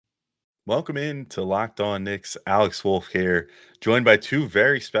Welcome in to Locked On Knicks. Alex Wolf here, joined by two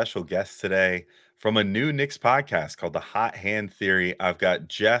very special guests today from a new Knicks podcast called The Hot Hand Theory. I've got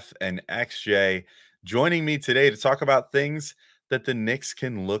Jeff and XJ joining me today to talk about things that the Knicks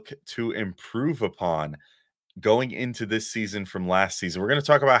can look to improve upon going into this season from last season. We're going to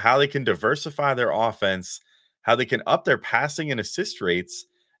talk about how they can diversify their offense, how they can up their passing and assist rates,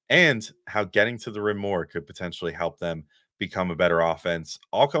 and how getting to the rim more could potentially help them become a better offense.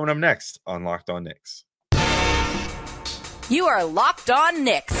 All coming up next on Locked On Knicks. You are Locked On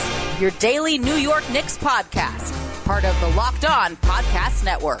Knicks, your daily New York Knicks podcast, part of the Locked On Podcast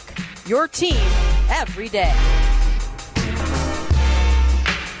Network. Your team every day.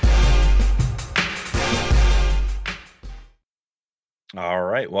 All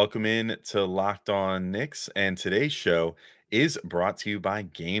right, welcome in to Locked On Knicks, and today's show is brought to you by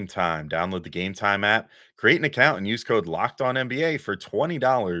Game Time. Download the Game Time app, create an account, and use code Locked On NBA for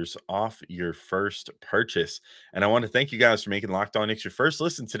 $20 off your first purchase. And I want to thank you guys for making Locked On Knicks your first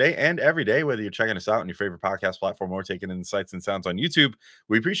listen today and every day, whether you're checking us out on your favorite podcast platform or taking in the sights and sounds on YouTube.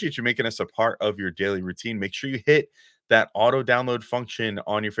 We appreciate you making us a part of your daily routine. Make sure you hit that auto download function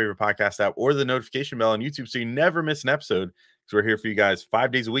on your favorite podcast app or the notification bell on YouTube so you never miss an episode. So we're here for you guys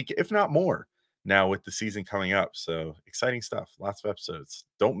 5 days a week, if not more, now with the season coming up. So exciting stuff, lots of episodes.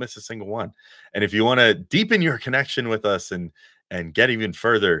 Don't miss a single one. And if you want to deepen your connection with us and get even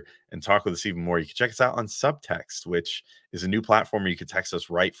further and talk with us even more, you can check us out on Subtext, which is a new platform where you can text us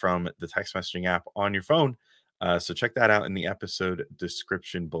right from the text messaging app on your phone. So check that out in the episode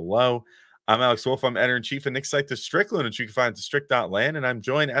description below. I'm Alex Wolf. I'm editor-in-chief of Knicks site The Strickland, which you can find at thestrick.land. And I'm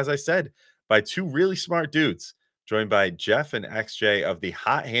joined, as I said, by two really smart dudes. Joined by Jeff and XJ of the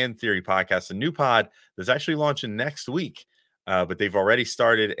Hot Hand Theory podcast, a new pod that's actually launching next week. But they've already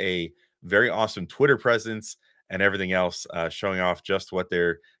started a very awesome Twitter presence and everything else, showing off just what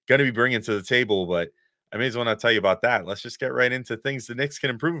they're going to be bringing to the table. But I may as well not tell you about that. Let's just get right into things the Knicks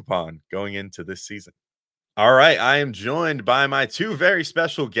can improve upon going into this season. All right, I am joined by my two very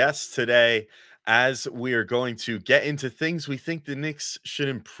special guests today as we are going to get into things we think the Knicks should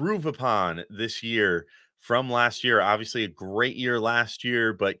improve upon this year from last year. Obviously, a great year last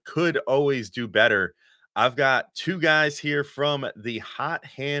year, but could always do better. I've got two guys here from the Hot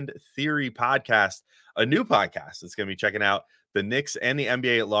Hand Theory podcast, a new podcast that's going to be checking out the Knicks and the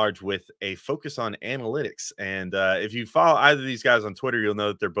NBA at large with a focus on analytics. And if you follow either of these guys on Twitter, you'll know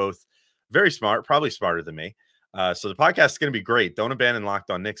that they're both very smart, probably smarter than me. So the podcast is going to be great. Don't abandon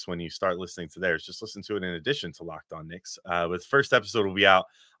Locked On Knicks when you start listening to theirs. Just listen to it in addition to Locked On Knicks. But the first episode will be out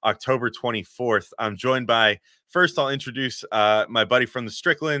October 24th. I'm joined by, first I'll introduce my buddy from the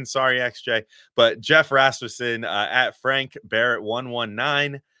Strickland. Sorry, XJ. But Jeff Rasmussen at Frank Barrett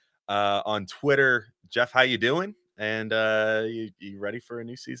 119 on Twitter. Jeff, how you doing? And you ready for a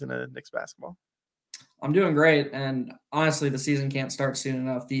new season of Knicks basketball? I'm doing great. And honestly, the season can't start soon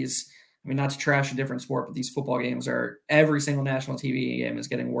enough. Not to trash a different sport, but these football games every single national TV game is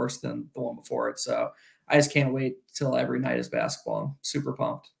getting worse than the one before it. So I just can't wait till every night is basketball. I'm super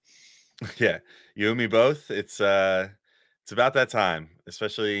pumped. Yeah, you and me both. It's about that time,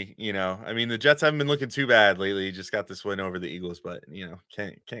 especially, the Jets haven't been looking too bad lately. You just got this win over the Eagles, but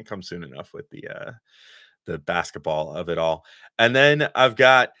can't come soon enough with the basketball of it all. And then I've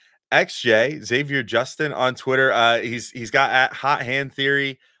got XJ Xavier Justin on Twitter. He's got at Hot Hand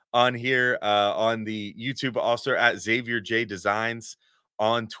Theory on here on the YouTube, also at Xavier J Designs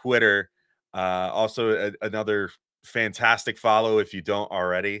on Twitter. Also another fantastic follow if you don't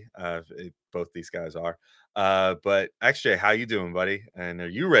already. Both these guys are. But XJ, how you doing, buddy? And are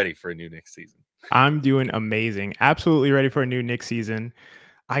you ready for a new Knicks season? I'm doing amazing. Absolutely ready for a new Knicks season.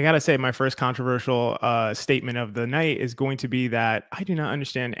 I got to say, my first controversial statement of the night is going to be that I do not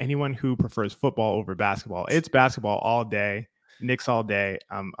understand anyone who prefers football over basketball. It's basketball all day, Knicks all day.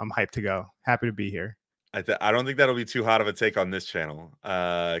 I'm hyped to go. Happy to be here. I don't think that'll be too hot of a take on this channel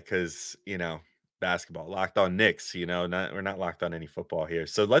because, basketball, Locked On Knicks, we're not locked on any football here.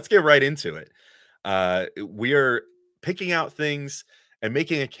 So let's get right into it. We are picking out things and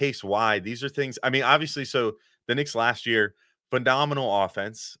making a case why these are things. Obviously, so the Knicks last year, phenomenal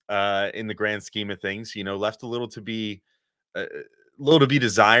offense in the grand scheme of things, left a little to be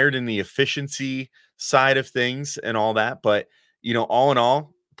desired in the efficiency side of things and all that. But, all in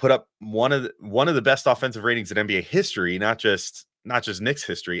all, put up one of the best offensive ratings in NBA history, not just Knicks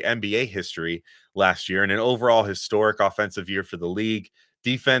history, NBA history last year, and an overall historic offensive year for the league.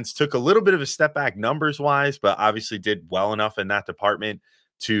 Defense took a little bit of a step back numbers wise, but obviously did well enough in that department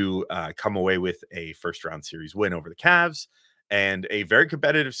to come away with a first round series win over the Cavs and a very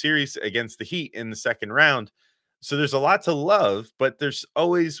competitive series against the Heat in the second round. So there's a lot to love, but there's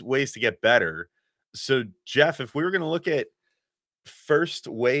always ways to get better. So Jeff, if we were going to look at first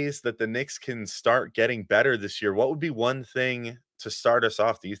ways that the Knicks can start getting better this year, what would be one thing to start us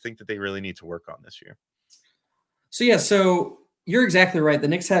off? Do you think that they really need to work on this year? So you're exactly right. The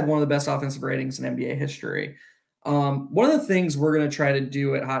Knicks had one of the best offensive ratings in NBA history. One of the things we're going to try to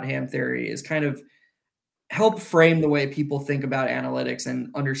do at Hot Hand Theory is kind of help frame the way people think about analytics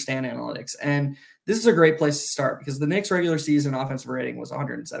and understand analytics. And this is a great place to start because the Knicks regular season offensive rating was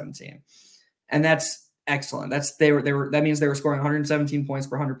 117. And that's excellent. That means they were scoring 117 points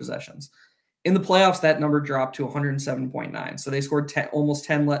per 100 possessions. In the playoffs, that number dropped to 107.9. So they scored almost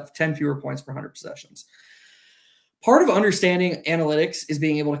 10 fewer points per 100 possessions. Part of understanding analytics is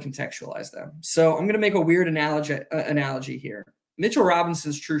being able to contextualize them. So I'm going to make a weird analogy here. Mitchell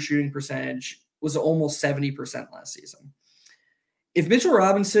Robinson's true shooting percentage was almost 70% last season. If Mitchell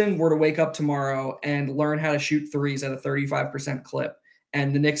Robinson were to wake up tomorrow and learn how to shoot threes at a 35% clip,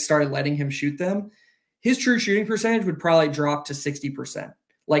 and the Knicks started letting him shoot them, his true shooting percentage would probably drop to 60%.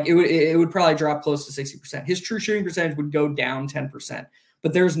 Like it would probably drop close to 60%. His true shooting percentage would go down 10%.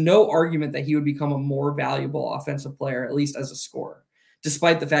 But there's no argument that he would become a more valuable offensive player, at least as a scorer,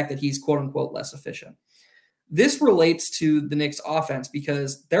 despite the fact that he's quote unquote less efficient. This relates to the Knicks offense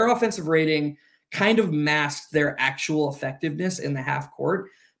because their offensive rating kind of masked their actual effectiveness in the half court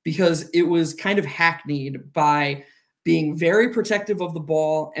because it was kind of hackneyed by being very protective of the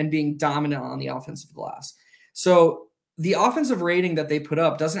ball and being dominant on the offensive glass. So the offensive rating that they put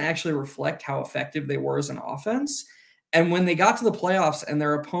up doesn't actually reflect how effective they were as an offense. And when they got to the playoffs and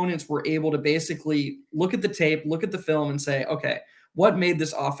their opponents were able to basically look at the tape, look at the film and say, okay, what made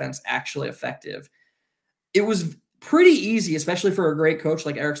this offense actually effective? It was pretty easy, especially for a great coach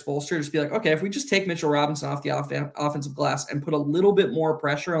like Eric Spoelstra, to just be like, okay, if we just take Mitchell Robinson off the offensive glass and put a little bit more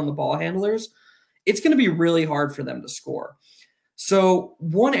pressure on the ball handlers, it's going to be really hard for them to score. So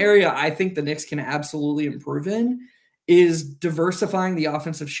one area I think the Knicks can absolutely improve in is diversifying the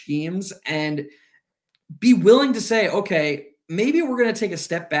offensive schemes and be willing to say, okay, maybe we're going to take a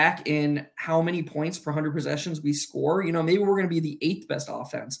step back in how many points per 100 possessions we score. Maybe we're going to be the 8th best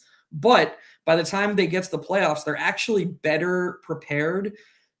offense. But by the time they get to the playoffs, they're actually better prepared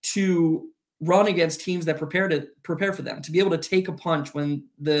to run against teams that prepare for them, to be able to take a punch when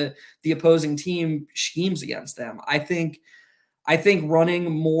the opposing team schemes against them. I think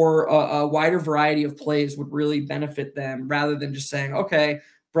running more a wider variety of plays would really benefit them rather than just saying, okay,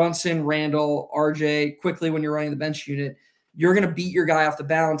 Brunson, Randall, RJ, quickly when you're running the bench unit, you're going to beat your guy off the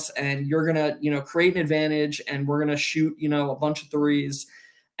bounce and you're going to, create an advantage and we're going to shoot, a bunch of threes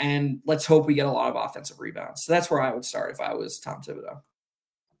and let's hope we get a lot of offensive rebounds. So that's where I would start if I was Tom Thibodeau.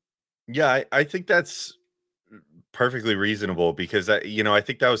 Yeah, I think that's perfectly reasonable because I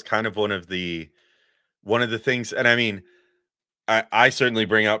think that was kind of one of the things, and I mean, I certainly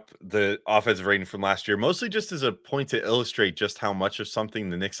bring up the offensive rating from last year, mostly just as a point to illustrate just how much of something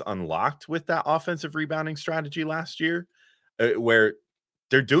the Knicks unlocked with that offensive rebounding strategy last year, where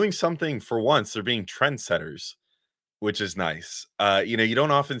they're doing something for once. They're being trendsetters, which is nice. You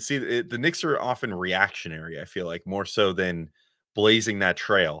don't often see it. The Knicks are often reactionary, I feel like, more so than blazing that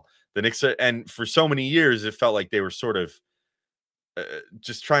trail. The Knicks are, and for so many years, it felt like they were sort of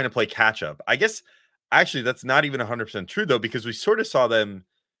just trying to play catch up. I guess actually that's not even 100% true though, because we sort of saw them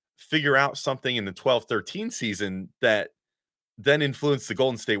figure out something in the 12-13 season that then influenced the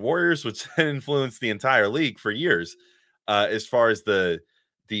Golden State Warriors, which then influenced the entire league for years, as far as the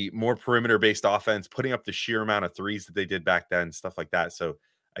more perimeter based offense, putting up the sheer amount of threes that they did back then, stuff like that. So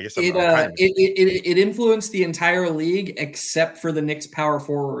I guess I'm kind of it influenced the entire league except for the Knicks power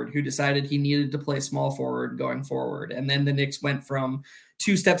forward who decided he needed to play small forward going forward. And then the Knicks went from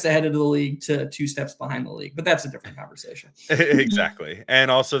 2 steps ahead of the league to 2 steps behind the league. But that's a different conversation. exactly.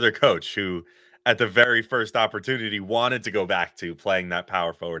 And also their coach who at the very first opportunity wanted to go back to playing that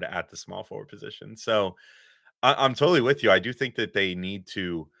power forward at the small forward position. So I'm totally with you. I do think that they need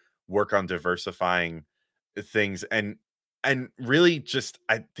to work on diversifying things and really just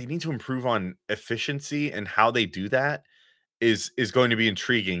they need to improve on efficiency, and how they do that is going to be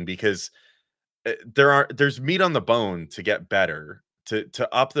intriguing because there's meat on the bone to get better, to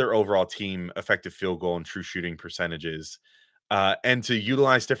up their overall team effective field goal and true shooting percentages, and to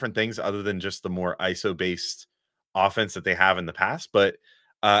utilize different things other than just the more ISO based offense that they have in the past. But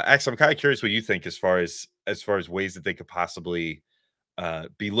X, I'm kind of curious what you think as far as ways that they could possibly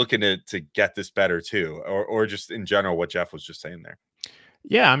be looking to get this better too, or just in general what Jeff was just saying there.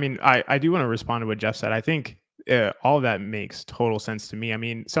 Yeah, I mean, I do want to respond to what Jeff said. I think all of that makes total sense to me. I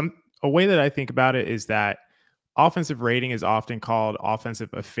mean, a way that I think about it is that offensive rating is often called offensive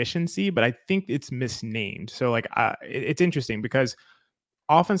efficiency, but I think it's misnamed. So like it's interesting because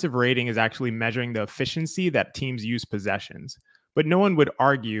offensive rating is actually measuring the efficiency that teams use possessions. But no one would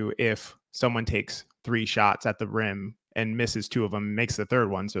argue if someone takes 3 shots at the rim and misses 2 of them, makes the third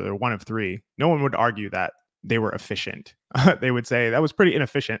one, so they're 1 of 3. No one would argue that they were efficient. They would say that was pretty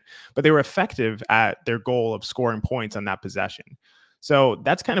inefficient, but they were effective at their goal of scoring points on that possession. So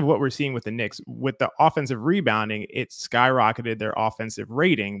that's kind of what we're seeing with the Knicks. With the offensive rebounding, it skyrocketed their offensive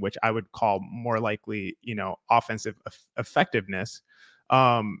rating, which I would call more likely, offensive effectiveness.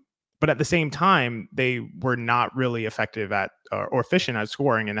 But at the same time, they were not really effective at or efficient at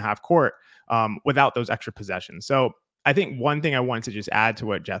scoring in the half court without those extra possessions. So I think one thing I wanted to just add to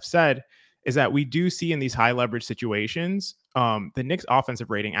what Jeff said is that we do see in these high leverage situations, the Knicks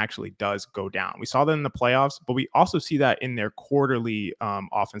offensive rating actually does go down. We saw that in the playoffs, but we also see that in their quarterly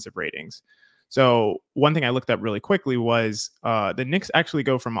offensive ratings. So one thing I looked up really quickly was the Knicks actually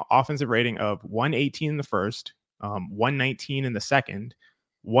go from an offensive rating of 118 in the first, 119 in the second,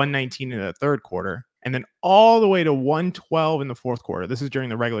 119 in the third quarter, and then all the way to 112 in the fourth quarter. This is during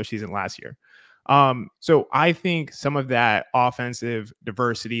the regular season last year. So I think some of that offensive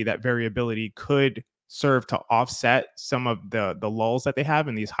diversity, that variability could serve to offset some of the lulls that they have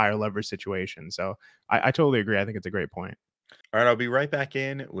in these higher leverage situations. So I totally agree. I think it's a great point. All right, I'll be right back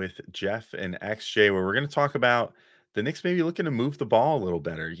in with Jeff and XJ, where we're going to talk about the Knicks maybe looking to move the ball a little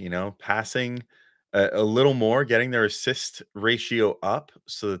better, passing a little more, getting their assist ratio up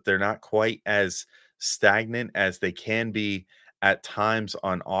so that they're not quite as stagnant as they can be at times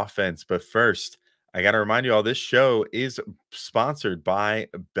on offense. But first, I got to remind you all this show is sponsored by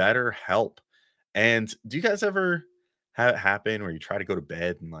BetterHelp. And do you guys ever have it happen where you try to go to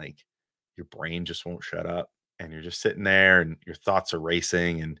bed and like your brain just won't shut up? And you're just sitting there and your thoughts are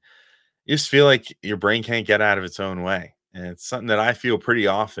racing and you just feel like your brain can't get out of its own way. And it's something that I feel pretty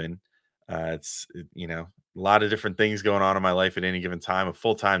often. A lot of different things going on in my life at any given time, a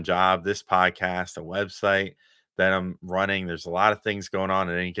full-time job, this podcast, a website that I'm running. There's a lot of things going on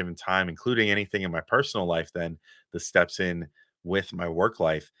at any given time, including anything in my personal life then that steps in with my work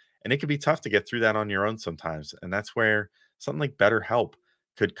life. And it can be tough to get through that on your own sometimes. And that's where something like BetterHelp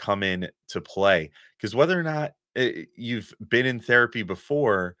could come in to play. Because whether or not you've been in therapy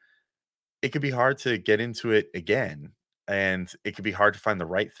before, it could be hard to get into it again. And it could be hard to find the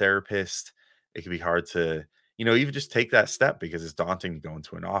right therapist. It could be hard to, even just take that step because it's daunting to go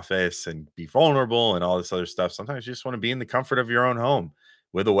into an office and be vulnerable and all this other stuff. Sometimes you just want to be in the comfort of your own home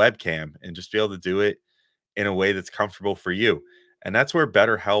with a webcam and just be able to do it in a way that's comfortable for you. And that's where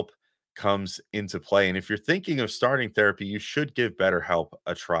BetterHelp comes into play. And if you're thinking of starting therapy, you should give BetterHelp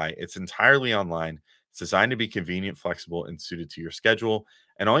a try. It's entirely online. It's designed to be convenient, flexible, and suited to your schedule.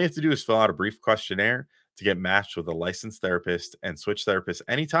 And all you have to do is fill out a brief questionnaire to get matched with a licensed therapist and switch therapists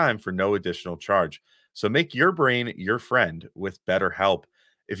anytime for no additional charge. So make your brain your friend with BetterHelp.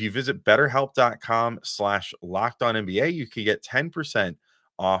 If you visit betterhelp.com/lockedonnba, you can get 10%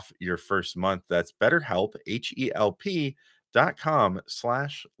 off your first month. That's BetterHelp,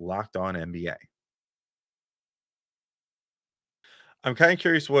 HELP.com/lockedonnba. I'm kind of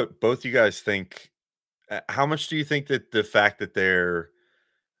curious what both you guys think. How much do you think that the fact that their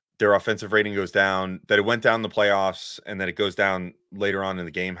offensive rating goes down, that it went down in the playoffs and that it goes down later on in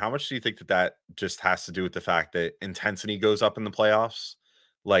the game, how much do you think that that just has to do with the fact that intensity goes up in the playoffs,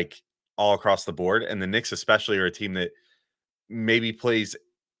 like all across the board? And the Knicks especially are a team that maybe plays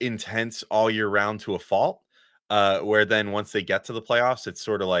intense all year round to a fault, where then once they get to the playoffs, it's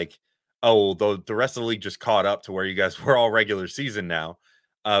sort of like, oh, the rest of the league just caught up to where you guys were all regular season now.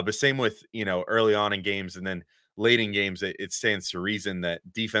 But same with, early on in games and then late in games, it stands to reason that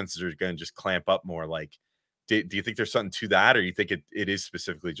defenses are going to just clamp up more. Like, do you think there's something to that, or you think it is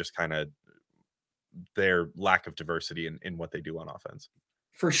specifically just kind of their lack of diversity in what they do on offense?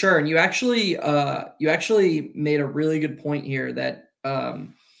 For sure. And you actually made a really good point here that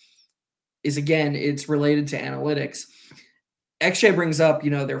is, again, it's related to analytics. XJ brings up,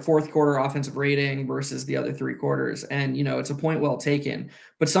 their fourth quarter offensive rating versus the other 3 quarters. And, it's a point well taken.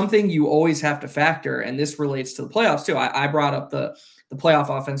 But something you always have to factor, and this relates to the playoffs too. I brought up the playoff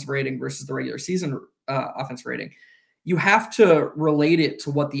offensive rating versus the regular season offensive rating. You have to relate it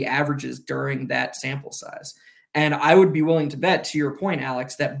to what the average is during that sample size. And I would be willing to bet, to your point,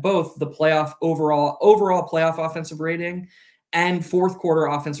 Alex, that both the playoff overall playoff offensive rating and fourth quarter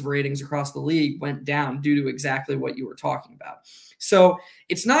offensive ratings across the league went down due to exactly what you were talking about. So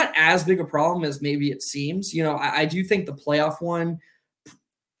it's not as big a problem as maybe it seems. I do think the playoff one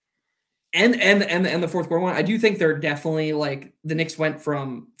and the fourth quarter one, I do think they're definitely like the Knicks went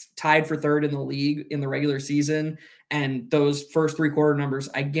from tied for third in the league in the regular season, and those first 3-quarter numbers,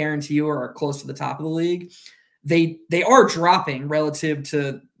 I guarantee you, are close to the top of the league. They are dropping relative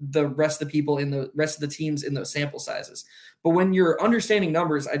to the rest of the people in the rest of the teams in those sample sizes. But when you're understanding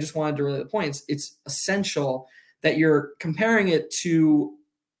numbers, I just wanted to relay the points. It's essential that you're comparing it to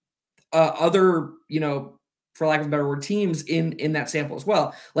other, for lack of a better word, teams in that sample as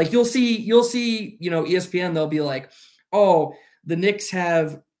well. Like you'll see, ESPN, they'll be like, oh, the Knicks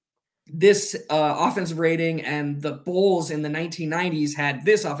have this offensive rating and the Bulls in the 1990s had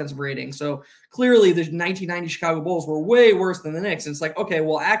this offensive rating. So clearly the 1990 Chicago Bulls were way worse than the Knicks. And it's like, okay,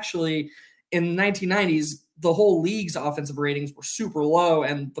 well, actually in the 1990s, the whole league's offensive ratings were super low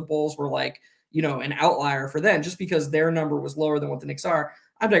and the Bulls were like, an outlier for them just because their number was lower than what the Knicks are.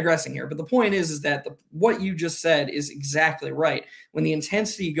 I'm digressing here, but the point is that what you just said is exactly right. When the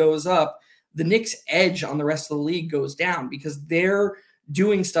intensity goes up, the Knicks' edge on the rest of the league goes down because they're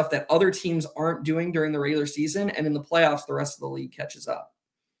doing stuff that other teams aren't doing during the regular season, and in the playoffs, the rest of the league catches up.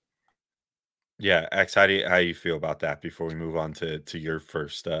 Yeah, X, how do you feel about that before we move on to your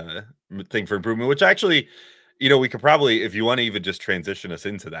first thing for improvement? Which actually, we could probably, if you want to even just transition us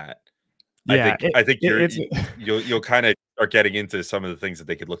into that, I Yeah, think I think it's you'll kind of start getting into some of the things that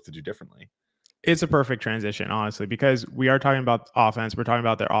they could look to do differently. it's a perfect transition, honestly, because we are talking about offense. We're talking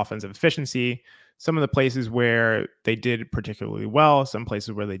about their offensive efficiency, some of the places where they did particularly well, some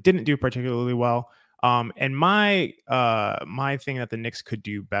places where they didn't do particularly well. And my thing that the Knicks could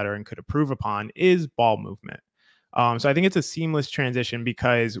do better and could improve upon is ball movement. So I think it's a seamless transition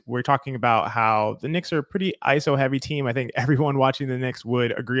because we're talking about how the Knicks are a pretty ISO heavy team. I think everyone watching the Knicks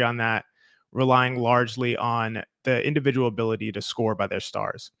would agree on that, relying largely on the individual ability to score by their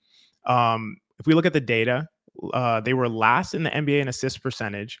stars. If we look at the data, they were last in the NBA in assist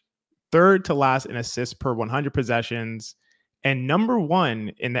percentage, third to last in assists per 100 possessions, and number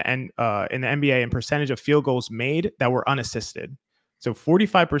one in the NBA in percentage of field goals made that were unassisted. So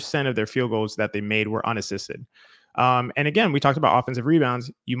 45% of their field goals that they made were unassisted. And again, we talked about offensive rebounds.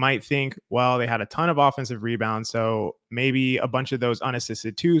 You might think, well, they had a ton of offensive rebounds, so maybe a bunch of those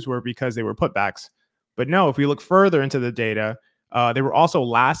unassisted twos were because they were putbacks. But no, if we look further into the data, they were also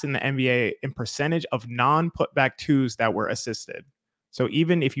last in the NBA in percentage of non-putback twos that were assisted. So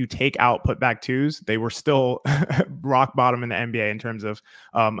even if you take out putback twos, they were still rock bottom in the NBA in terms of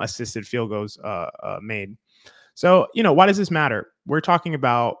assisted field goals made. So, why does this matter? We're talking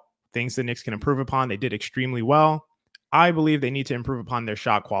about things the Knicks can improve upon. They did extremely well. I believe they need to improve upon their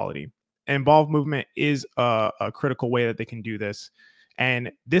shot quality. And ball movement is a critical way that they can do this.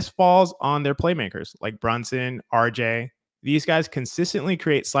 And this falls on their playmakers like Brunson, RJ. These guys consistently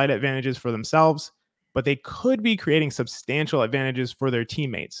create slight advantages for themselves, but they could be creating substantial advantages for their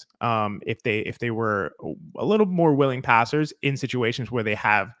teammates if they were a little more willing passers in situations where they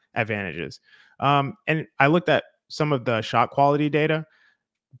have advantages. And I looked at some of the shot quality data.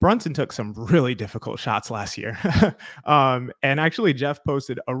 Brunson took some really difficult shots last year. And actually, Jeff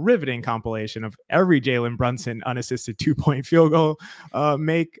posted a riveting compilation of every Jalen Brunson unassisted 2-point field goal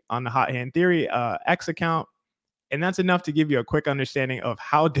make on the Hot Hand Theory X account. And that's enough to give you a quick understanding of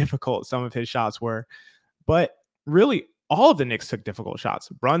how difficult some of his shots were. But really, all of the Knicks took difficult shots.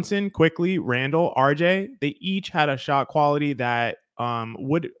 Brunson, Quickly, Randall, RJ, they each had a shot quality that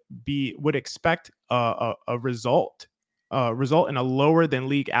would expect a result in a lower than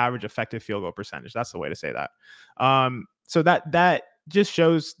league average effective field goal percentage. That's the way to say that. So that just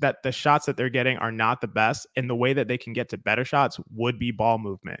shows that the shots that they're getting are not the best, and the way that they can get to better shots would be ball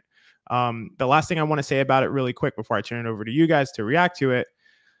movement. The last thing I want to say about it really quick before I turn it over to you guys to react to it,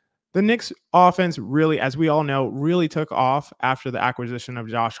 the Knicks offense really, as we all know, really took off after the acquisition of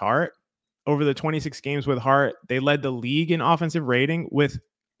Josh Hart. Over the 26 games with Hart, they led the league in offensive rating with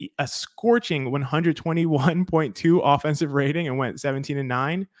a scorching 121.2 offensive rating and went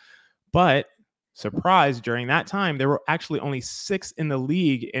 17-9. But surprise, during that time, they were actually only 6th in the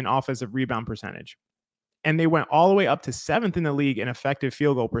league in offensive rebound percentage. And they went all the way up to 7th in the league in effective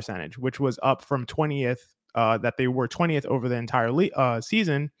field goal percentage, which was up from 20th, that they were 20th over the entire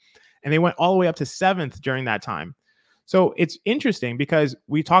season. And they went all the way up to 7th during that time. So it's interesting because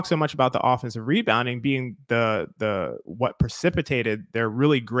we talk so much about the offensive rebounding being the what precipitated their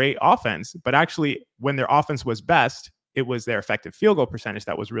really great offense. But actually, when their offense was best, it was their effective field goal percentage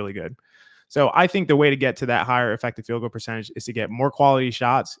that was really good. So I think the way to get to that higher effective field goal percentage is to get more quality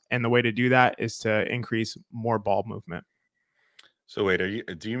shots. And the way to do that is to increase more ball movement. So wait,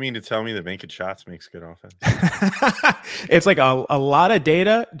 do you mean to tell me that making shots makes good offense? It's like a lot of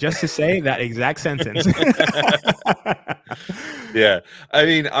data just to say that exact sentence. Yeah. I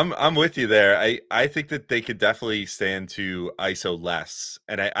mean, I'm with you there. I think that they could definitely stand to ISO less.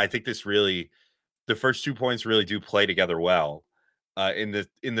 And I think this really the first 2 points really do play together well, in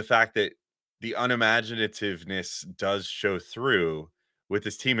the fact that the unimaginativeness does show through with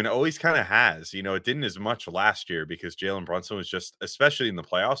this team and always kinda has. It didn't as much last year because Jalen Brunson was just especially in the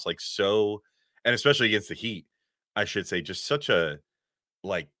playoffs, like, so and especially against the Heat, I should say, just such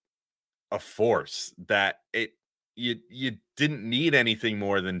like, a force that you didn't need anything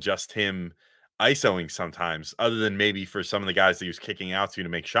more than just him ISOing sometimes, other than maybe for some of the guys that he was kicking out to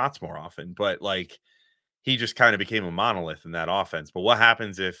make shots more often, but, like, he just kind of became a monolith in that offense. But what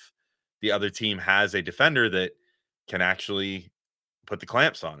happens if the other team has a defender that can actually put the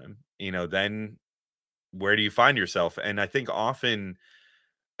clamps on him? Then where do you find yourself? And I think often,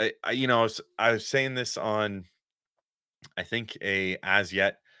 I was saying this on, I think, a as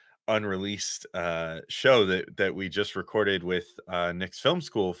yet unreleased show that we just recorded with Nick's Film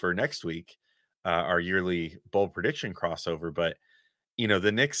School for next week, our yearly bold prediction crossover. But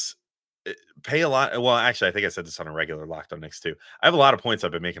the Knicks pay a lot. Well, actually, I think I said this on a regular Locked On Knicks too. I have a lot of points I've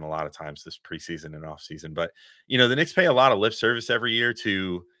been making a lot of times this preseason and offseason, but the Knicks pay a lot of lip service every year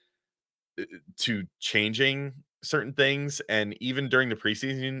to changing certain things, and even during the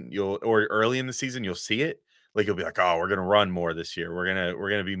preseason, or early in the season, you'll see it. Like you'll be like, "Oh, we're gonna run more this year. We're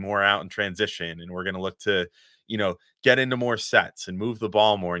gonna be more out in transition, and we're gonna look to, get into more sets and move the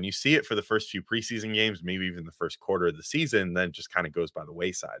ball more." And you see it for the first few preseason games, maybe even the first quarter of the season, then it just kind of goes by the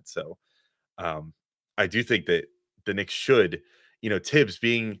wayside. So um, I do think that the Knicks should, Tibbs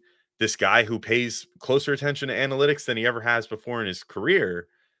being this guy who pays closer attention to analytics than he ever has before in his career,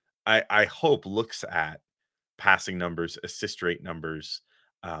 I hope looks at passing numbers, assist rate numbers,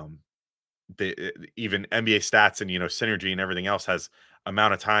 um, even NBA stats and synergy and everything else has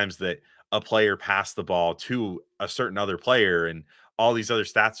amount of times that a player passed the ball to a certain other player and all these other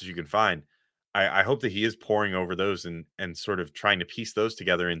stats that you can find. I hope that he is pouring over those and sort of trying to piece those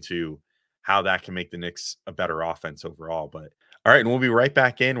together into how that can make the Knicks a better offense overall. But all right, and we'll be right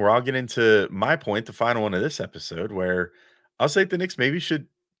back in where I'll get into my point, the final one of this episode, where I'll say the Knicks maybe should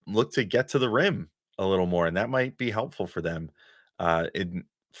look to get to the rim a little more, and that might be helpful for them in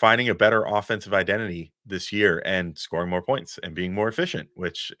finding a better offensive identity this year and scoring more points and being more efficient,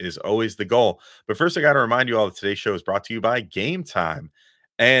 which is always the goal. But first, I got to remind you all that today's show is brought to you by Game Time.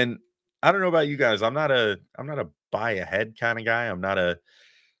 And I don't know about you guys, I'm not a buy ahead kind of guy. I'm not a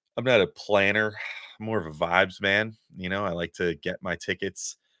planner. I'm more of a vibes man. I like to get my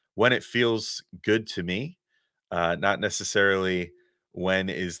tickets when it feels good to me, not necessarily when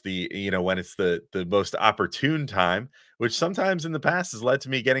it's the most opportune time, which sometimes in the past has led to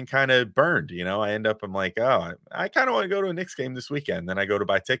me getting kind of burned. I'm like, oh, I kind of want to go to a Knicks game this weekend. Then I go to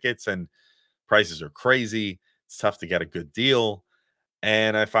buy tickets and prices are crazy. It's tough to get a good deal.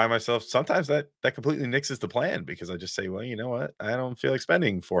 And I find myself sometimes that completely nixes the plan because I just say, well, you know what? I don't feel like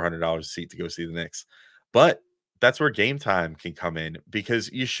spending $400 a seat to go see the Knicks. But that's where Game Time can come in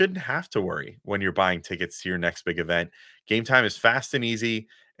because you shouldn't have to worry when you're buying tickets to your next big event. Game Time is fast and easy,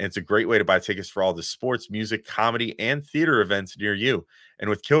 and it's a great way to buy tickets for all the sports, music, comedy, and theater events near you. And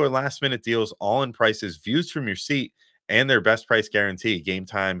with killer last minute deals, all in prices, views from your seat, and their best price guarantee, Game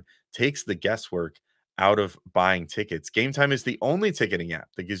Time takes the guesswork out of buying tickets. Game Time is the only ticketing app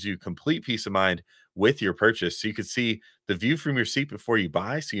that gives you complete peace of mind with your purchase. So you could see the view from your seat before you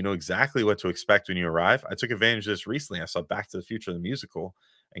buy, so you know exactly what to expect when you arrive. I took advantage of this recently. I saw Back to the Future, the musical,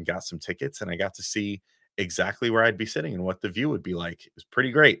 and got some tickets, and I got to see exactly where I'd be sitting and what the view would be like. It was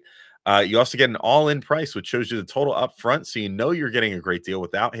pretty great. You also get an all-in price, which shows you the total up front, so you know you're getting a great deal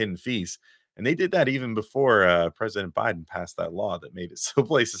without hidden fees. And they did that even before President Biden passed that law that made it so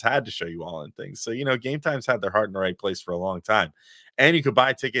places had to show you all in things. So, Game Time's had their heart in the right place for a long time. And you could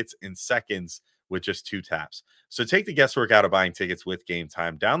buy tickets in seconds with just 2 taps. So take the guesswork out of buying tickets with Game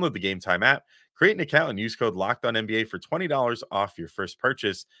Time. Download the Game Time app, create an account, and use code LOCKEDONNBA for $20 off your first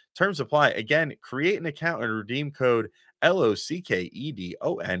purchase. Terms apply. Again, create an account and redeem code LOCKEDONNBA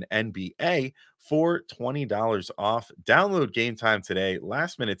for $20 off. Download Game Time today.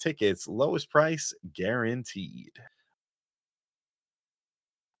 Last minute tickets, lowest price guaranteed.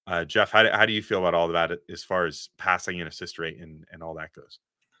 Jeff, how do you feel about all of that as far as passing and assist rate and all that goes?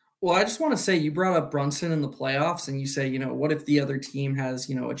 Well, I just want to say you brought up Brunson in the playoffs, and you say, what if the other team has,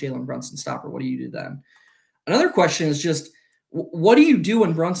 a Jalen Brunson stopper? What do you do then? Another question is just, what do you do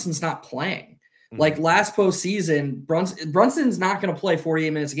when Brunson's not playing? Like last postseason, Brunson's not going to play 48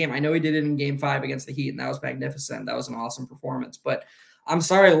 minutes a game. I know he did it in Game 5 against the Heat, and that was magnificent. That was an awesome performance. But I'm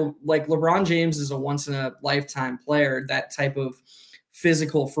sorry, like LeBron James is a once-in-a-lifetime player. That type of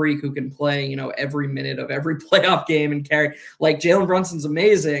physical freak who can play, you know, every minute of every playoff game and carry. Like Jalen Brunson's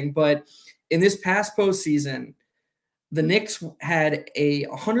amazing, but in this past postseason, the Knicks had a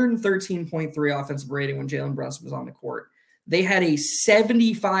 113.3 offensive rating when Jalen Brunson was on the court. They had a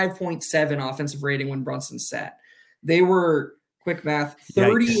 75.7 offensive rating when Brunson sat. They were, quick math,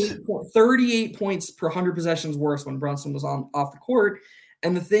 38 points per 100 possessions worse when Brunson was off the court.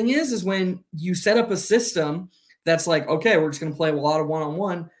 And the thing is when you set up a system that's like, okay, we're just going to play a lot of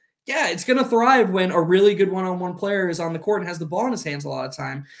one-on-one, yeah, it's going to thrive when a really good one-on-one player is on the court and has the ball in his hands a lot of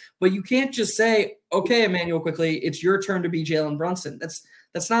time. But you can't just say, okay, Emmanuel, quickly, it's your turn to be Jalen Brunson.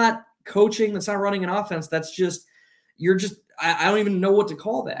 That's not coaching. That's not running an offense. That's just I don't even know what to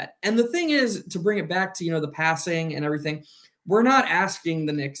call that. And the thing is, to bring it back to, you know, the passing and everything, we're not asking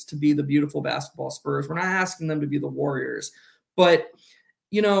the Knicks to be the beautiful basketball Spurs. We're not asking them to be the Warriors. But,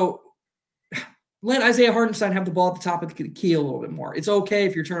 you know, let Isaiah Hartenstein have the ball at the top of the key a little bit more. It's okay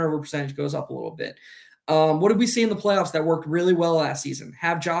if your turnover percentage goes up a little bit. What did we see in the playoffs that worked really well last season?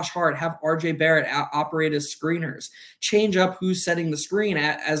 Have Josh Hart, have RJ Barrett operate as screeners, change up who's setting the screen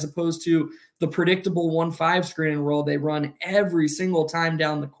as opposed to the predictable 1-5 screen and roll they run every single time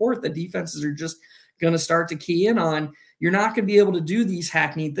down the court that defenses are just going to start to key in on. You're not going to be able to do these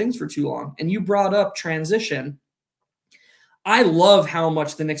hackneyed things for too long. And you brought up transition. I love how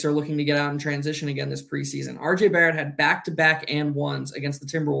much the Knicks are looking to get out in transition again this preseason. RJ Barrett had back-to-back and ones against the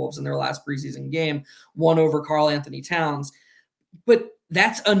Timberwolves in their last preseason game, one over Karl Anthony Towns. But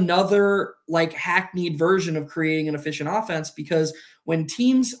that's another like hackneyed version of creating an efficient offense, because when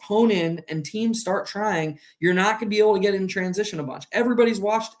teams hone in and teams start trying, you're not going to be able to get in transition a bunch. Everybody's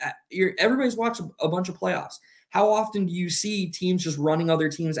watched a bunch of playoffs. How often do you see teams just running other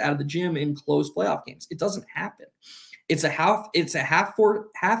teams out of the gym in close playoff games? It doesn't happen. It's a half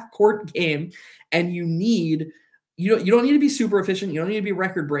court game, and you don't need to be super efficient. You don't need to be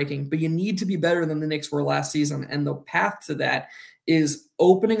record breaking, but you need to be better than the Knicks were last season. And the path to that is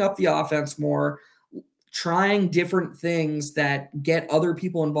opening up the offense more, trying different things that get other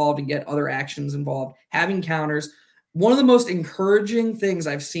people involved and get other actions involved, having counters. One of the most encouraging things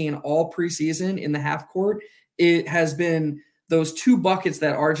I've seen all preseason in the half court, it has been those two buckets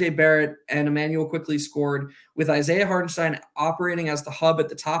that RJ Barrett and Emmanuel Quickley scored, with Isaiah Hartenstein operating as the hub at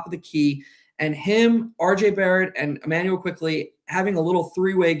the top of the key, and him, RJ Barrett, and Emmanuel Quickley having a little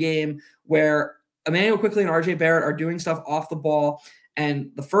three-way game where Emmanuel Quickley and RJ Barrett are doing stuff off the ball.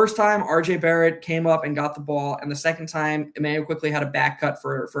 And the first time RJ Barrett came up and got the ball, and the second time Emmanuel Quickley had a back cut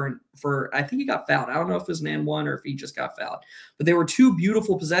for I think he got fouled. I don't know if it was an and one or if he just got fouled, but they were two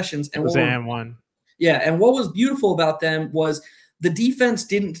beautiful possessions. And it was an and one. Yeah, and what was beautiful about them was the defense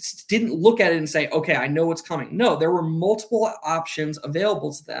didn't look at it and say, okay, I know what's coming. No, there were multiple options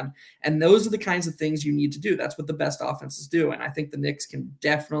available to them, and those are the kinds of things you need to do. That's what the best offenses do, and I think the Knicks can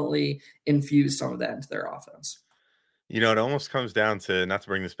definitely infuse some of that into their offense. You know, it almost comes down to, not to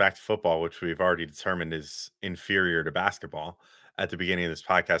bring this back to football, which we've already determined is inferior to basketball at the beginning of this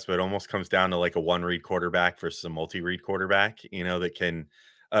podcast, but it almost comes down to like a one-read quarterback versus a multi-read quarterback, you know, that can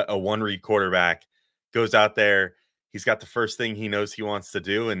a one-read quarterback goes out there, he's got the first thing he knows he wants to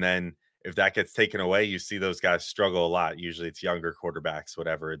do, and then if that gets taken away, you see those guys struggle a lot. Usually it's younger quarterbacks,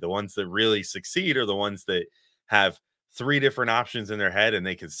 whatever. The ones that really succeed are the ones that have three different options in their head, and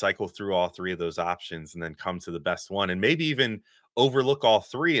they can cycle through all three of those options and then come to the best one, and maybe even overlook all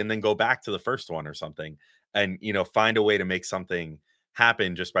three and then go back to the first one or something, and, you know, find a way to make something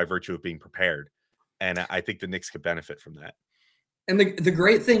happen just by virtue of being prepared. And I think the Knicks could benefit from that. And the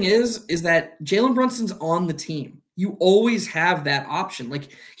great thing is that Jalen Brunson's on the team. You always have that option. Like,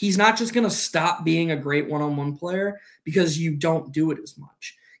 he's not just going to stop being a great one-on-one player because you don't do it as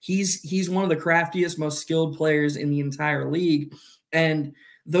much. He's one of the craftiest, most skilled players in the entire league. And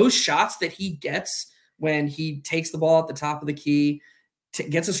those shots that he gets when he takes the ball at the top of the key,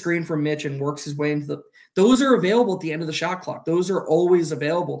 gets a screen from Mitch and works his way into those are available at the end of the shot clock. Those are always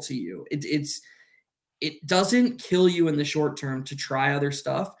available to you. It doesn't kill you in the short term to try other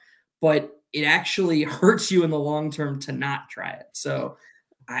stuff, but it actually hurts you in the long term to not try it. So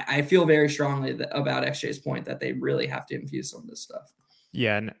I feel very strongly about XJ's point that they really have to infuse some of this stuff.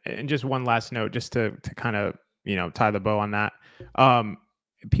 Yeah, and just one last note, just to kind of, you know, tie the bow on that.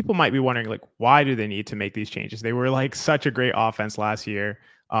 People might be wondering, like, why do they need to make these changes? They were like such a great offense last year.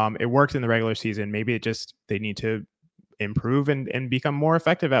 It worked in the regular season. Maybe they need to improve and become more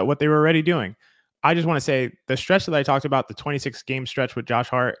effective at what they were already doing. I just want to say the stretch that I talked about, the 26 game stretch with Josh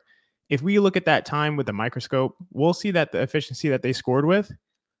Hart, if we look at that time with the microscope, we'll see that the efficiency that they scored with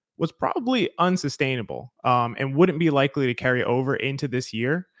was probably unsustainable and wouldn't be likely to carry over into this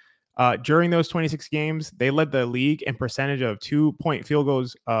year. During those 26 games, they led the league in percentage of 2-point field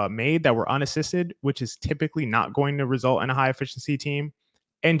goals made that were unassisted, which is typically not going to result in a high efficiency team.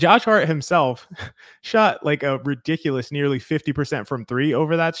 And Josh Hart himself shot like a ridiculous nearly 50% from three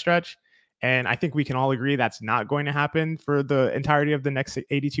over that stretch. And I think we can all agree that's not going to happen for the entirety of the next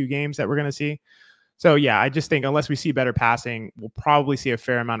 82 games that we're going to see. So, yeah, I just think unless we see better passing, we'll probably see a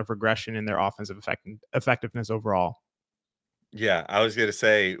fair amount of regression in their offensive effectiveness overall. Yeah, I was gonna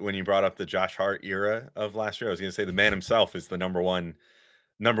say when you brought up the Josh Hart era of last year, I was gonna say the man himself is the number one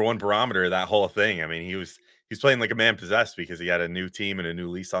barometer of that whole thing. I mean, he's playing like a man possessed because he had a new team and a new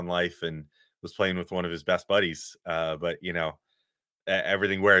lease on life and was playing with one of his best buddies. But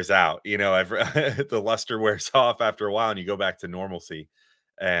everything wears out. The luster wears off after a while, and you go back to normalcy.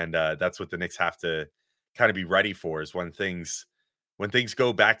 And that's what the Knicks have to kind of be ready for is when things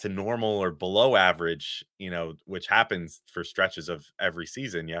go back to normal or below average, which happens for stretches of every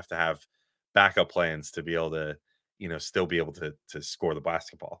season. You have to have backup plans to be able to, still be able to score the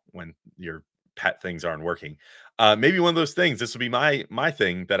basketball when your pet things aren't working. Maybe one of those things. This will be my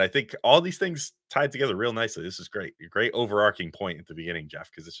thing that I think all these things tied together real nicely. This is great. A great overarching point at the beginning, Jeff,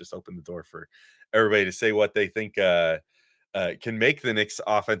 because it's just opened the door for everybody to say what they think can make the Knicks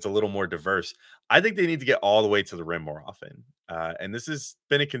offense a little more diverse. I think they need to get all the way to the rim more often. And this has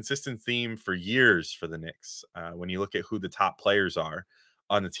been a consistent theme for years for the Knicks. When you look at who the top players are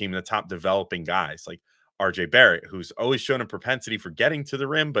on the team, the top developing guys like RJ Barrett, who's always shown a propensity for getting to the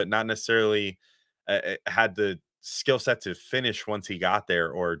rim, but not necessarily had the skill set to finish once he got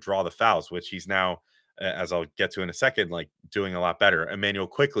there or draw the fouls, which he's now, as I'll get to in a second, like doing a lot better. Emmanuel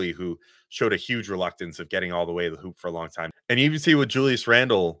Quickly, who showed a huge reluctance of getting all the way to the hoop for a long time. And you even see with Julius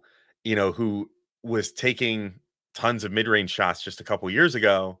Randle, who was taking tons of mid-range shots just a couple years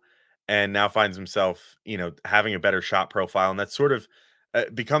ago and now finds himself, having a better shot profile. And that's sort of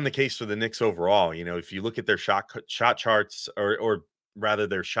become the case for the Knicks overall. If you look at their shot charts or rather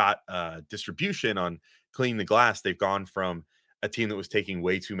their shot distribution on cleaning the glass, they've gone from a team that was taking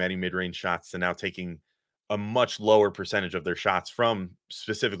way too many mid-range shots to now taking a much lower percentage of their shots from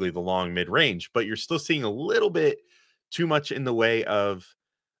specifically the long mid-range, but you're still seeing a little bit too much in the way of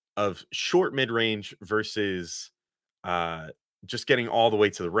short mid-range versus uh just getting all the way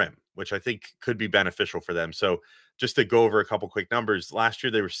to the rim, which I think could be beneficial for them. So just to go over a couple quick numbers, last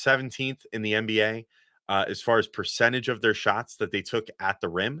year they were 17th in the NBA as far as percentage of their shots that they took at the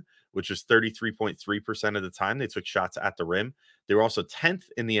rim, which was 33.3% of the time they took shots at the rim. They were also 10th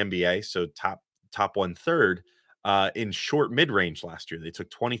in the NBA, so top one third in short mid range last year. They took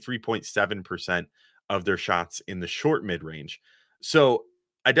 23.7% of their shots in the short mid range. So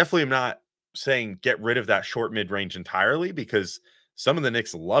I definitely am not saying get rid of that short mid range entirely because some of the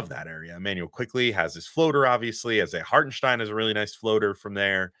Knicks love that area. Emmanuel Quickly has his floater, obviously. As a Hartenstein has a really nice floater from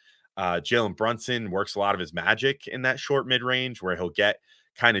there. Jalen Brunson works a lot of his magic in that short mid range where he'll get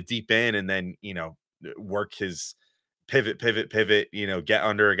kind of deep in and then, work his pivot, get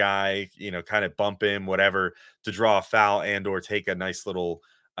under a guy, kind of bump him, whatever, to draw a foul and or take a nice little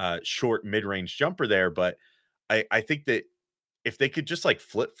short mid-range jumper there. But I think that if they could just like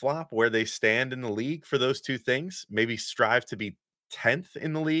flip-flop where they stand in the league for those two things, maybe strive to be 10th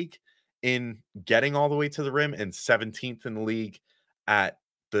in the league in getting all the way to the rim and 17th in the league at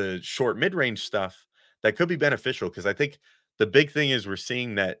the short mid-range stuff, that could be beneficial because I think the big thing is we're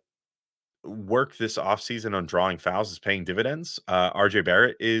seeing that work this offseason on drawing fouls is paying dividends. RJ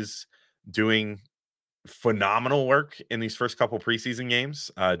Barrett is doing phenomenal work in these first couple preseason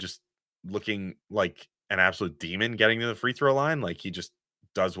games, just looking like an absolute demon getting to the free throw line. Like he just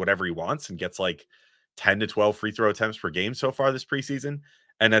does whatever he wants and gets like 10 to 12 free throw attempts per game so far this preseason.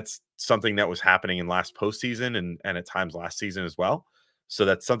 And that's something that was happening in last postseason and at times last season as well. So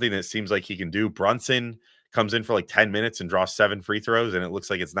that's something that seems like he can do. Brunson comes in for like 10 minutes and draws 7 free throws, and it looks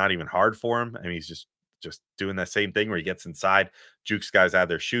like it's not even hard for him. I mean, he's just doing that same thing where he gets inside, jukes guys out of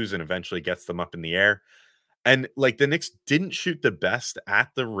their shoes, and eventually gets them up in the air. And like the Knicks didn't shoot the best at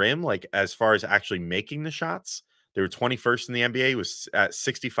the rim, like as far as actually making the shots. They were 21st in the NBA, was at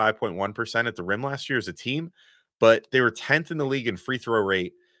 65.1% at the rim last year as a team, but they were 10th in the league in free throw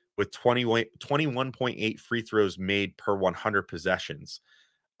rate with 21.8 free throws made per 100 possessions.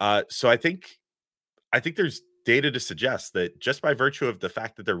 So I think there's data to suggest that just by virtue of the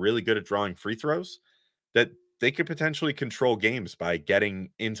fact that they're really good at drawing free throws, that they could potentially control games by getting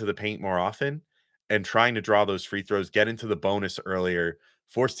into the paint more often and trying to draw those free throws, get into the bonus earlier,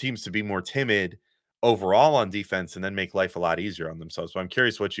 force teams to be more timid overall on defense, and then make life a lot easier on themselves. So I'm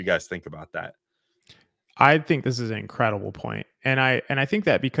curious what you guys think about that. I think this is an incredible point. And I think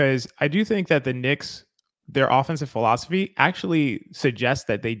that because I do think that the Knicks their offensive philosophy actually suggests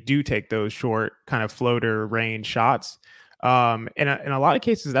that they do take those short kind of floater range shots. In a lot of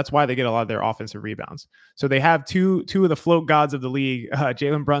cases, that's why they get a lot of their offensive rebounds. So they have two of the float gods of the league,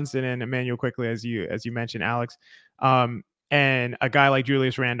 Jalen Brunson and Emmanuel Quickly, as you mentioned, Alex. And a guy like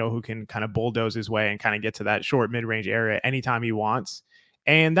Julius Randle who can kind of bulldoze his way and kind of get to that short mid-range area anytime he wants.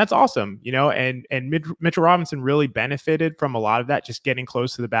 And that's awesome, and Mitchell Robinson really benefited from a lot of that, just getting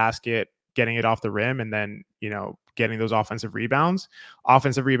close to the basket, getting it off the rim, and then, getting those offensive rebounds.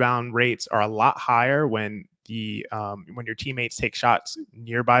 Offensive rebound rates are a lot higher when when your teammates take shots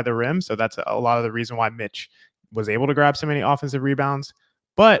nearby the rim. So that's a lot of the reason why Mitch was able to grab so many offensive rebounds.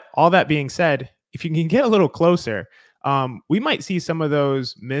 But all that being said, if you can get a little closer, we might see some of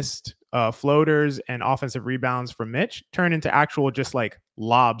those missed floaters and offensive rebounds from Mitch turn into actual just like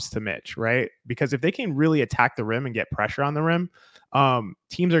lobs to Mitch, right? Because if they can really attack the rim and get pressure on the rim,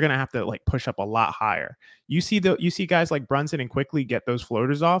 teams are going to have to like push up a lot higher. You see guys like Brunson and Quickly get those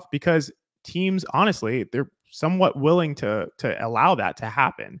floaters off because teams, honestly, they're somewhat willing to allow that to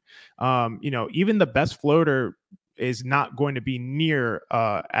happen. Even the best floater is not going to be near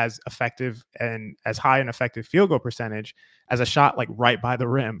as effective and as high an effective field goal percentage as a shot like right by the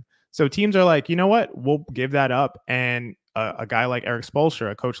rim. So teams are like, you know what, we'll give that up. And a guy like Eric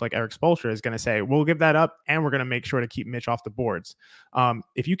Spoelstra, a coach like Eric Spoelstra, is going to say, we'll give that up and we're going to make sure to keep Mitch off the boards.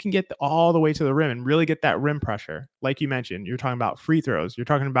 If you can get all the way to the rim and really get that rim pressure, like you mentioned, you're talking about free throws, you're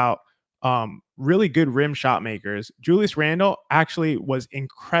talking about really good rim shot makers. Julius Randle actually was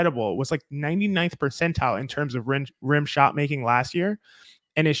incredible. It was like 99th percentile in terms of rim shot making last year.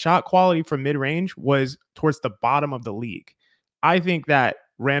 And his shot quality from mid-range was towards the bottom of the league. I think that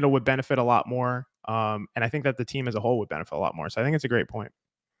Randle would benefit a lot more. And I think that the team as a whole would benefit a lot more. So I think it's a great point.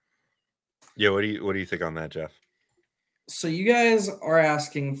 Yeah. What do you think on that, Jeff? So you guys are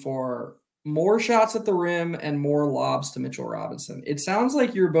asking for more shots at the rim and more lobs to Mitchell Robinson. It sounds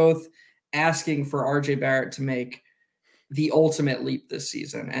like you're both asking for RJ Barrett to make the ultimate leap this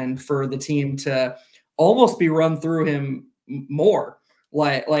season and for the team to almost be run through him more,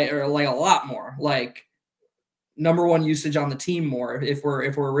 like a lot more, like number one usage on the team more, if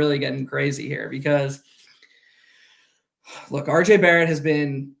we're really getting crazy here. Because look, RJ Barrett has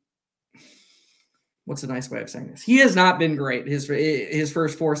been, what's a nice way of saying this? He has not been great his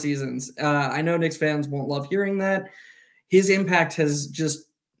first 4 seasons. I know Knicks fans won't love hearing that. His impact has just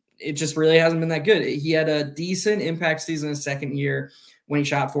really hasn't been that good. He had a decent impact season his second year when he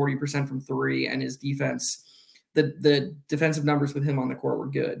shot 40% from 3, and his defense, the defensive numbers with him on the court were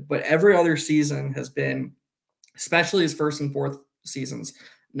good. But every other season has been, especially his first and fourth seasons,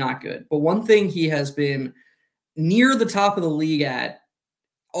 not good. But one thing he has been near the top of the league at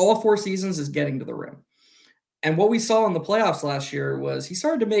all 4 seasons is getting to the rim. And what we saw in the playoffs last year was he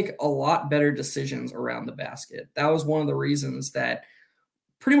started to make a lot better decisions around the basket. That was one of the reasons that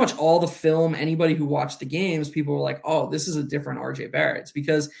pretty much all the film, anybody who watched the games, people were like, oh, this is a different RJ Barrett. It's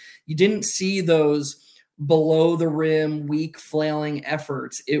because you didn't see those below the rim, weak flailing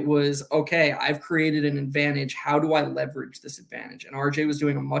efforts. It was, okay, I've created an advantage. How do I leverage this advantage? And RJ was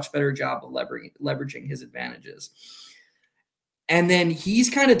doing a much better job of leveraging his advantages. And then he's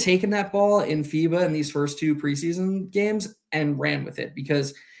kind of taken that ball in FIBA in these first 2 preseason games and ran with it,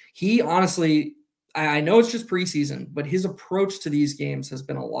 because he honestly, I know it's just preseason, but his approach to these games has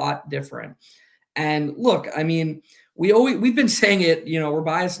been a lot different. And look, I mean, we've been saying it, we're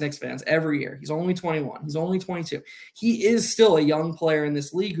biased Knicks fans every year. He's only 21. He's only 22. He is still a young player in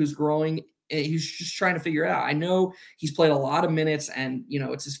this league who's growing. He's just trying to figure it out. I know he's played a lot of minutes, and,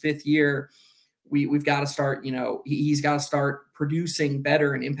 it's his 5th year. We've got to start, he's got to start producing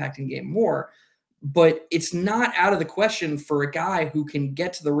better and impacting game more. But it's not out of the question for a guy who can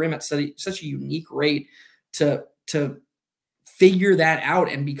get to the rim at such a unique rate to figure that out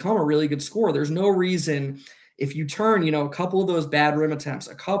and become a really good scorer. There's no reason, if you turn, a couple of those bad rim attempts,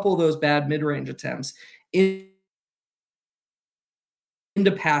 a couple of those bad mid-range attempts into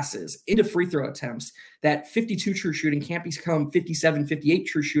passes, into free throw attempts, that 52 true shooting can't become 57, 58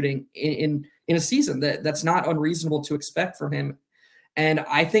 true shooting in a season. That's not unreasonable to expect from him. And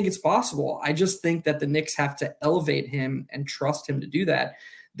I think it's possible. I just think that the Knicks have to elevate him and trust him to do that.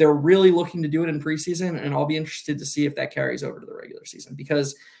 They're really looking to do it in preseason, and I'll be interested to see if that carries over to the regular season.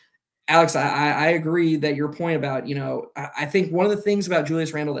 Because, Alex, I agree that your point about, I think one of the things about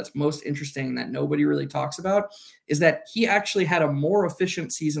Julius Randle that's most interesting that nobody really talks about is that he actually had a more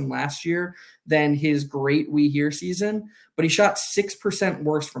efficient season last year than his great We Hear season, but he shot 6%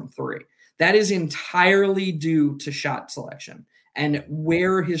 worse from 3. That is entirely due to shot selection and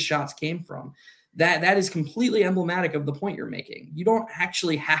where his shots came from. That is completely emblematic of the point you're making. You don't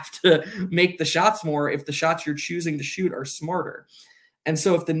actually have to make the shots more if the shots you're choosing to shoot are smarter. And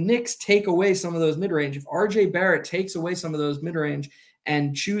so if the Knicks take away some of those mid-range, if RJ Barrett takes away some of those mid-range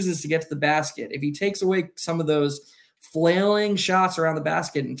and chooses to get to the basket, if he takes away some of those flailing shots around the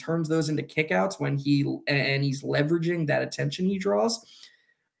basket and turns those into kickouts when he's leveraging that attention he draws,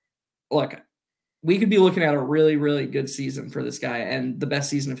 look, we could be looking at a really, really good season for this guy and the best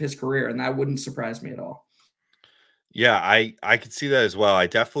season of his career, and that wouldn't surprise me at all. Yeah, I could see that as well.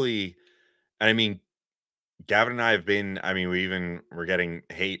 I mean, Gavin and I have been, I mean, we're getting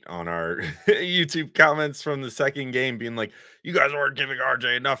hate on our YouTube comments from the second game being like, you guys aren't giving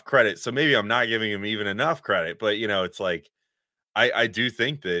RJ enough credit. So maybe I'm not giving him even enough credit, but it's like I do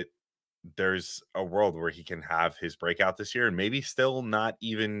think that there's a world where he can have his breakout this year and maybe still not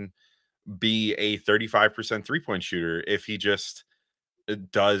even be a 35% three-point shooter if he just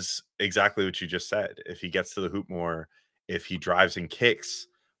does exactly what you just said. If he gets to the hoop more, if he drives and kicks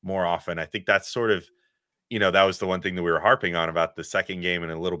more often. I think that's sort of, that was the one thing that we were harping on about the second game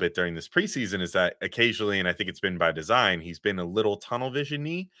and a little bit during this preseason is that occasionally, and I think it's been by design, he's been a little tunnel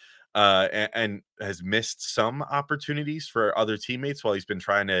vision-y and has missed some opportunities for other teammates while he's been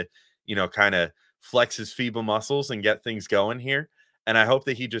trying to, kind of flex his feeble muscles and get things going here. And I hope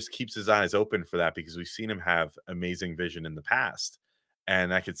that he just keeps his eyes open for that because we've seen him have amazing vision in the past.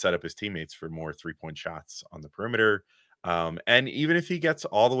 And that could set up his teammates for more three-point shots on the perimeter. And even if he gets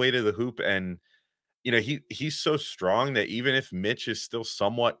all the way to the hoop and he's so strong that even if Mitch is still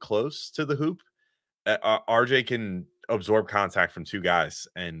somewhat close to the hoop, RJ can absorb contact from two guys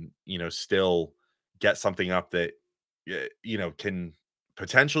and still get something up that can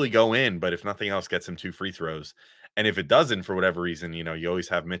potentially go in, but if nothing else, gets him two free throws. And if it doesn't, for whatever reason, you always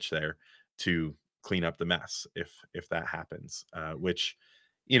have Mitch there to clean up the mess if that happens. Which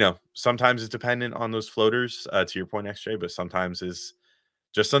sometimes is dependent on those floaters. To your point, XJ, but sometimes is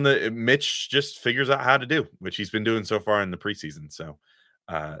just something that Mitch just figures out how to do, which he's been doing so far in the preseason. So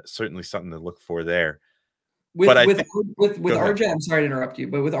certainly something to look for there. But With I with think with go ahead. RJ, I'm sorry to interrupt you,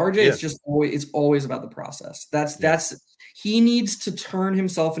 but with RJ, Yeah. it's always about the process. That's Yeah. that's he needs to turn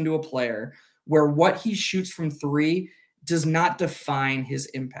himself into a player where what he shoots from three does not define his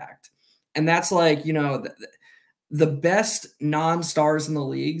impact. And that's like, the best non-stars in the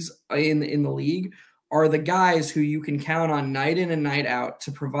league are the guys who you can count on night in and night out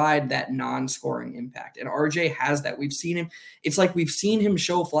to provide that non-scoring impact. And RJ has that. We've seen him. It's like we've seen him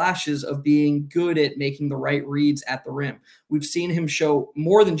show flashes of being good at making the right reads at the rim. We've seen him show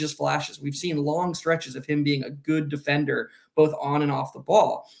more than just flashes. We've seen long stretches of him being a good defender, both on and off the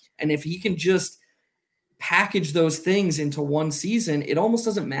ball. And if he can just package those things into one season, it almost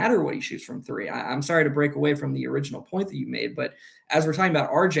doesn't matter what he shoots from three. I'm sorry to break away from the original point that you made, but as we're talking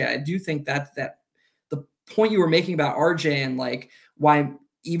about RJ, I do think that the point you were making about RJ and like why,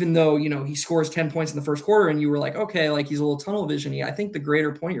 even though, he scores 10 points in the first quarter and you were like, okay, like he's a little tunnel vision-y, I think the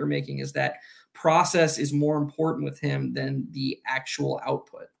greater point you're making is that process is more important with him than the actual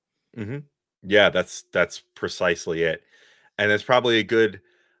output. Mm-hmm. Yeah, that's precisely it. And that's probably a good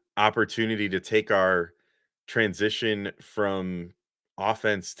opportunity to take our transition from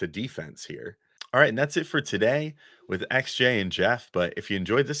offense to defense here. All right, and that's it for today with XJ and Jeff. But if you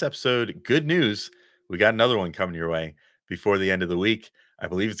enjoyed this episode, good news, we got another one coming your way before the end of the week. I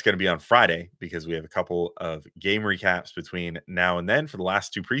believe it's going to be on Friday because we have a couple of game recaps between now and then for the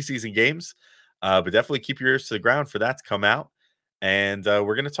last two preseason games. But definitely keep your ears to the ground for that to come out. And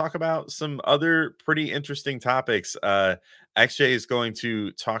we're going to talk about some other pretty interesting topics. XJ is going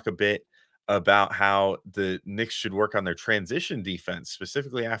to talk a bit about how the Knicks should work on their transition defense,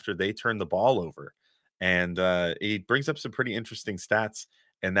 specifically after they turn the ball over. And he brings up some pretty interesting stats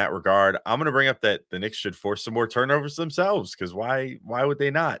in that regard. I'm going to bring up that the Knicks should force some more turnovers themselves because why would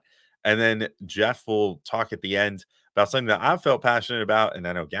they not? And then Jeff will talk at the end about something that I've felt passionate about, and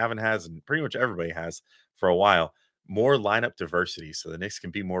I know Gavin has, and pretty much everybody has for a while. More lineup diversity so the Knicks can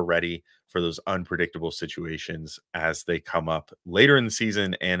be more ready for those unpredictable situations as they come up later in the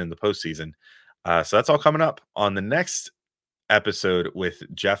season and in the postseason. So that's all coming up on the next episode with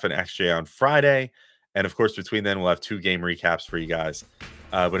Jeff and XJ on Friday. And of course, between then, we'll have two game recaps for you guys.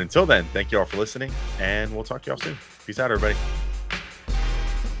 But until then, thank you all for listening, and we'll talk to y'all soon. Peace out, everybody.